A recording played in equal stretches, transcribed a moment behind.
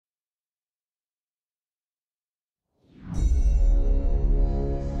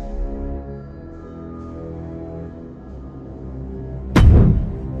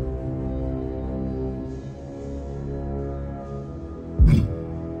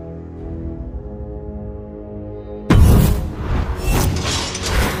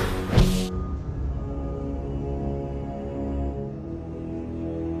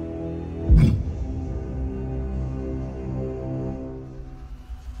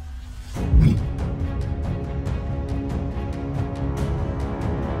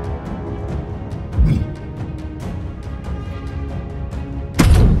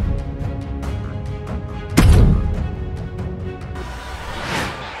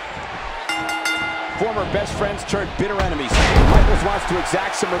former best friends turned bitter enemies. Michaels wants to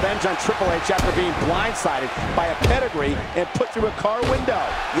exact some revenge on Triple H after being blindsided by a pedigree and put through a car window.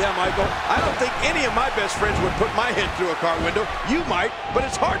 Yeah, Michael, I don't think any of my best friends would put my head through a car window. You might, but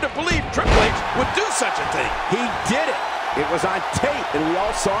it's hard to believe Triple H would do such a thing. He did it. It was on tape, and we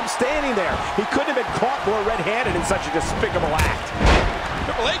all saw him standing there. He couldn't have been caught more red-handed in such a despicable act.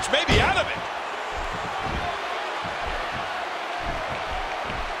 Triple H may be out of it.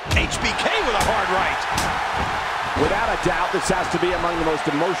 HBK with a hard right. Without a doubt, this has to be among the most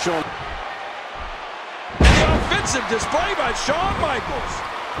emotional. And the offensive display by Shawn Michaels.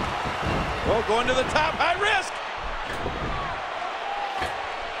 Oh, going to the top, high risk.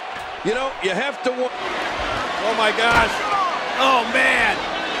 You know, you have to... Oh, my gosh. Oh, man.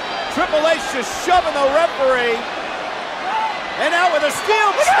 Triple H just shoving the referee. And out with a steel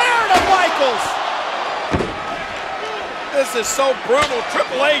chair to Michaels. This is so brutal.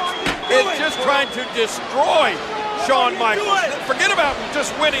 Triple H is just trying to destroy Shawn Michaels. Forget about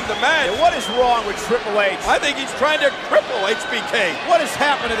just winning the match. And what is wrong with Triple H? I think he's trying to cripple HBK. What has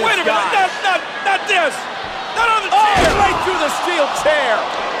happened to this guy? Wait a minute. Not this. Not on the chair. Oh, right through the steel chair.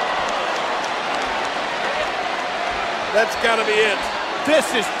 That's got to be it. This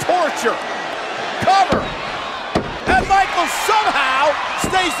is torture. Cover. And Michaels somehow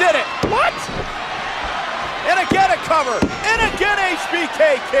stays in it. What? And again a cover. And again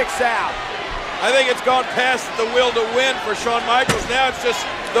HBK kicks out. I think it's gone past the will to win for Shawn Michaels. Now it's just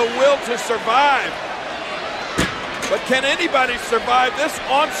the will to survive. But can anybody survive this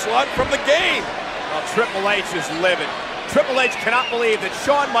onslaught from the game? Well, Triple H is livid. Triple H cannot believe that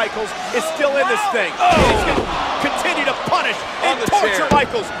Shawn Michaels is still in this thing. Oh. He's going to continue to punish and torture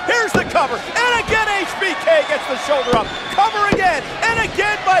Michaels. Here's the cover. And again HBK gets the shoulder up. Cover again. And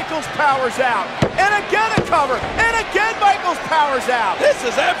again Michaels powers out. And again a cover. And again Michaels powers out. This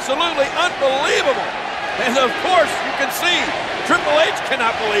is absolutely unbelievable. And of course, you can see Triple H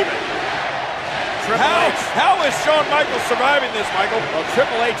cannot believe it. How is Shawn Michaels surviving this, Michael? Well,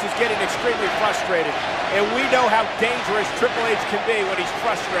 Triple H is getting extremely frustrated. And we know how dangerous Triple H can be when he's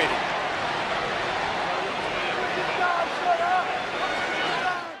frustrated.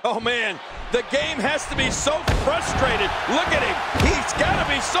 Oh, man. The game has to be so frustrated. Look at him. He's got to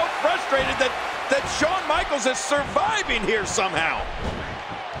be so frustrated that Shawn Michaels is surviving here somehow.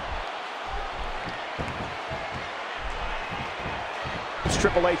 It's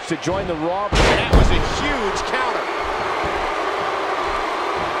Triple H to join the Raw. That was a huge counter.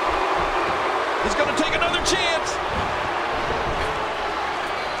 He's going to take another chance.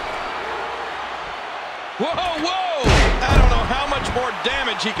 Whoa, whoa. I don't know how much more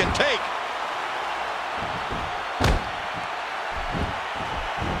damage he can take.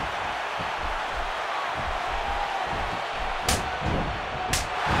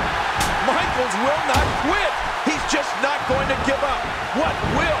 Michaels will not quit. He's just not going to give up. What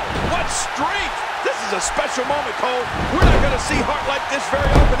will? What strength? This is a special moment, Cole. We're not going to see heart like this very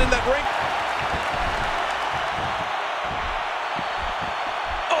often in that ring.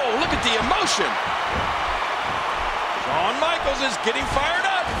 Oh, look at the emotion. Shawn Michaels is getting fired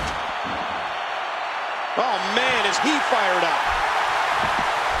up. Oh, man, is he fired up.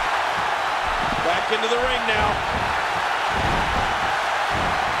 Back into the ring now.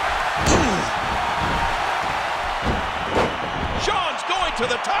 Shawn's going to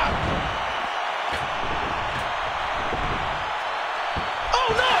the top. Oh,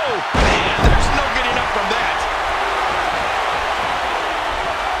 no! Man, there's no getting up from that.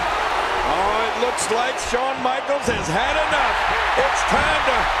 Oh, it looks like Shawn Michaels has had enough. It's time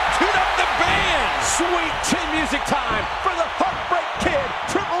to tune up the band. Sweet chin music time for the Heartbreak Kid.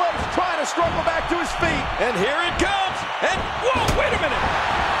 Triple H trying to struggle back to his feet. And here it comes. And, whoa, wait a minute.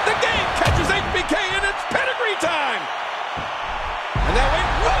 The game catches HBK and it's pedigree time. And now wait,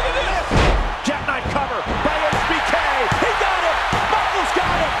 look at this! Jackknife cover by HBK. He got it! Michaels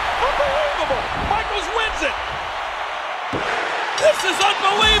got it! Unbelievable! Michaels wins it! This is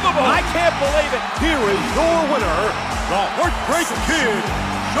unbelievable! I can't believe it. Here is your winner, the Heartbreak Kid,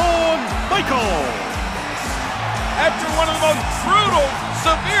 Shawn Michaels. After one of the most brutal,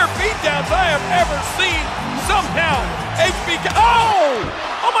 severe beatdowns I have ever seen, somehow HBK... Oh!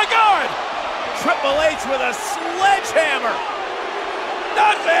 Oh my God! Triple H with a sledgehammer.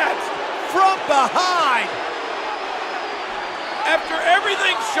 Not that! From behind! After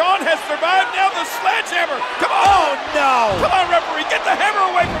everything Shawn has survived, now the sledgehammer! Come on! Oh, no! Come on, referee, get the hammer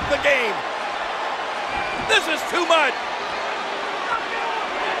away from the game! This is too much!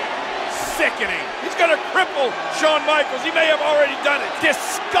 Sickening! He's gonna cripple Shawn Michaels. He may have already done it.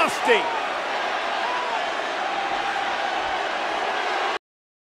 Disgusting!